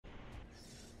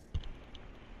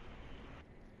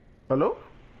Hello?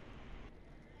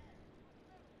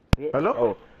 Bitch.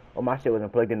 Hello? Oh, my shit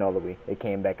wasn't plugged in all the way. It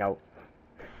came back out.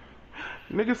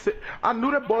 Nigga said, I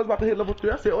knew that boy was about to hit level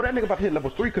 3. I said, oh, that nigga about to hit level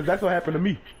 3 because that's what happened to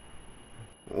me.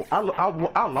 I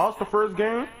lost the first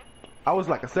game. I was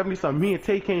like a 70-something. Me and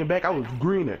Tay came back. I was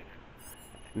greener.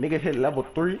 Nigga hit level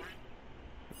 3.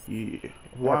 Yeah. I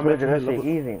Why I'm told at you to hit that shit level...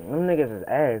 easy. Them niggas is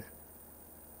ass.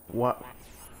 Why,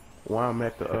 why I'm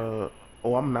at the,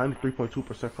 Oh, I'm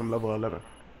 93.2% from level 11.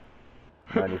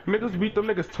 90. Niggas beat them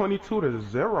niggas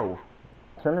 22-0.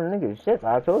 Some of them niggas shit.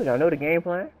 I told you. I know the game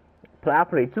plan. I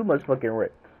play too much fucking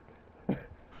Rick.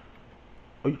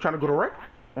 Are you trying to go to wreck?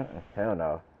 Hell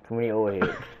no. Too many old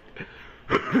heads.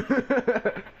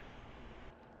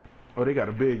 Oh, they got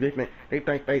a big. They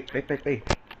think they.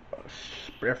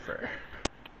 Spiffer.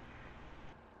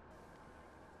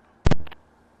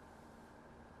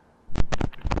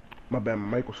 My bad,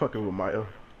 Mike was fucking with my.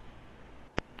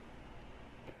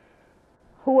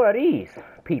 Who are these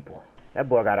people? That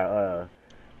boy got a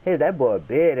that boy a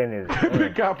bed in his.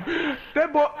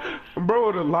 That boy,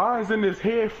 bro, the lines in his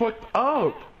head fucked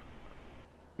up.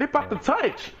 They about to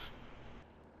touch.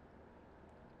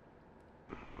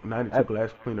 92 glass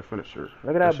cleaner finisher.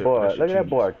 Look at that boy. Look at that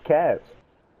boy. Cats.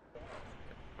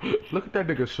 Look at that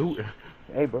nigga shooting.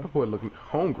 Hey, bro. That boy looking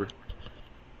hungry.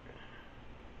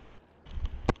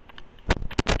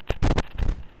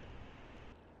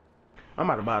 I'm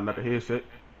about to buy another headset.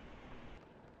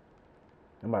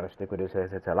 I'm about to stick with this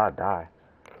headset till I die.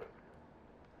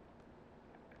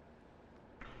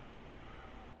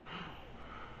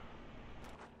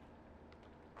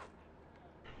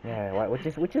 Yeah,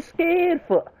 what you scared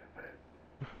for?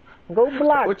 Go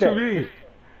block what that. You mean?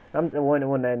 I'm the one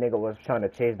when that nigga was trying to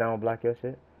chase down block your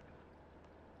shit.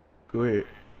 Go ahead.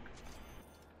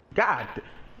 God,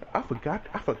 I forgot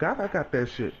I got that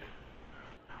shit.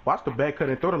 Watch the back cut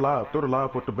and throw the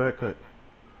lob with the back cut.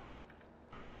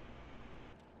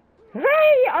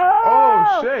 Hey!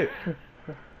 Oh shit!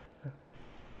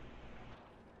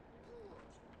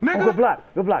 Nigga! Oh,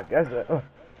 good block. That's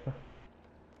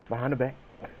behind the back.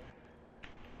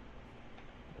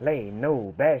 Lay,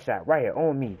 no, bad shot, right here,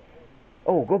 on me.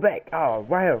 Oh, go back. Oh,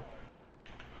 right here.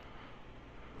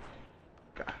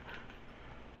 God.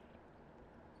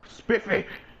 Spiffy.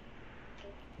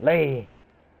 Lay.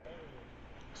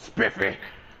 Spiffy.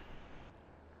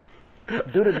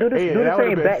 Do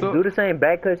the same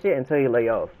back cut shit until you lay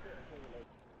off.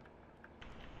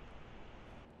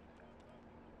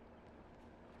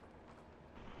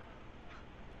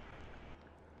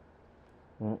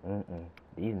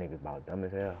 These niggas about dumb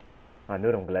as hell. I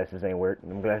knew them glasses ain't work.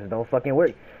 Them glasses don't fucking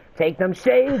work. Take them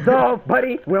shades off,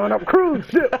 buddy. We're on a cruise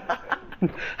ship.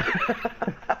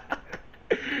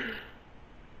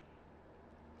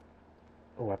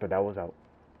 Oh, I thought that was out.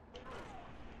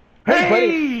 Hey,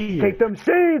 buddy, take them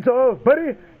shades off,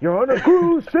 buddy. You're on a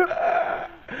cruise ship.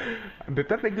 Did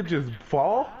that nigga just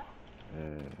fall?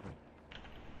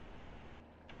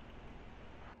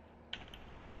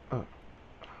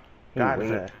 Got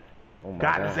his ass. Oh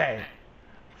got his ass.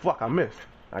 Fuck, I missed.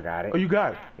 I got it. Oh, you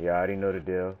got it? Yeah, I already know the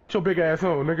deal. Get your big ass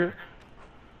on, nigga.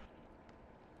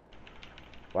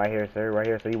 Right here, sir. Right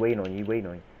here. So he waiting on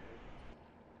you.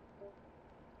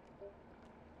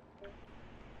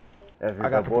 That's I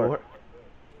got the board.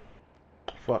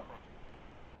 Fuck.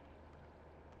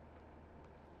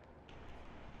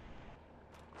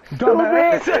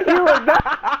 Dumbass. You was not.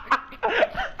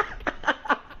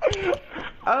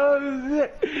 Oh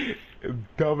shit.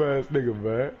 Dumbass nigga,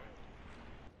 man.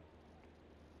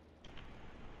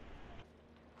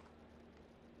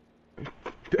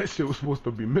 That shit was supposed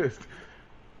to be missed.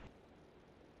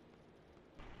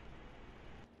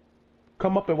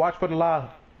 Come up and watch for the live.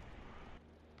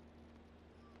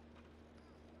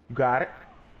 You got it?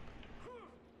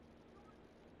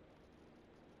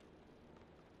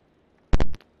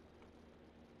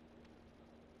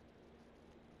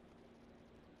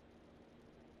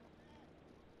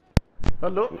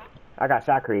 Hello? I got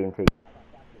shot creating tape.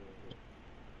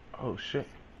 Oh shit.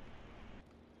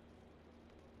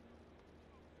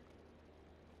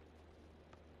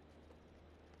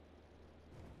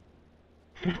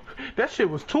 That shit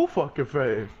was too fucking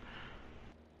fast.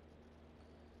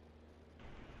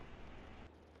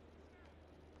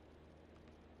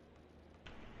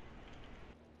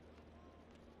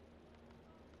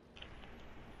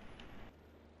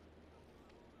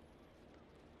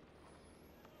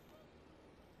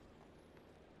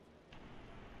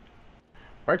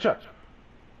 Right, Chuck?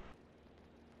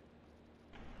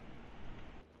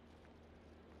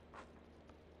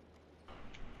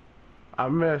 I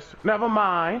missed. Never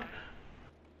mind.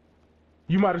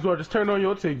 You might as well just turn on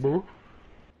your tick, boo.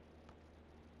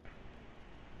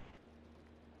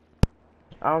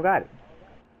 I don't got it.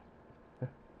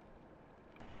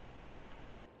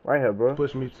 Right here, bro.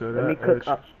 Push me to that. Let me cook edge.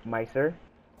 up, my sir.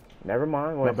 Never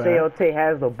mind. When My bad. Sayote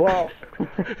has the ball.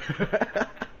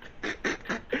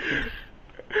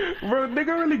 Bro,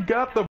 nigga really got the